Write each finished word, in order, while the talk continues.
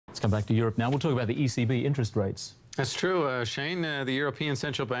Let's come back to Europe now. We'll talk about the ECB interest rates. That's true, Shane. The European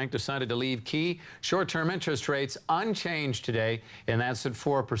Central Bank decided to leave key short-term interest rates unchanged today, and that's at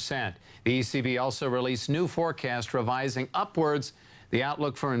 4%. The ECB also released new forecast revising upwards the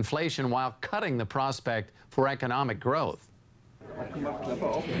outlook for inflation while cutting the prospect for economic growth.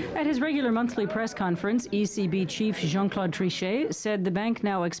 At his regular monthly press conference, ECB chief Jean-Claude Trichet said the bank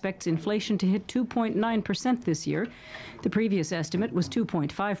now expects inflation to hit 2.9% this year. The previous estimate was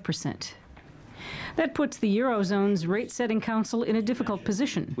 2.5%. That puts the Eurozone's rate-setting council in a difficult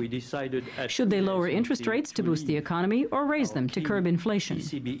position. Should they lower interest rates to boost the economy or raise them to curb inflation?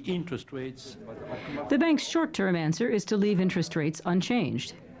 The bank's short-term answer is to leave interest rates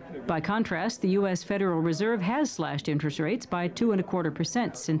unchanged. By contrast, the U.S. Federal Reserve has slashed interest rates by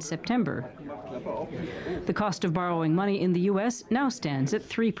 2.25% since September. The cost of borrowing money in the U.S. now stands at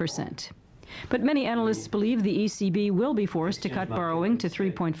 3%. But many analysts believe the ECB will be forced to cut borrowing to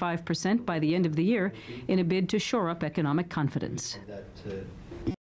 3.5% by the end of the year in a bid to shore up economic confidence.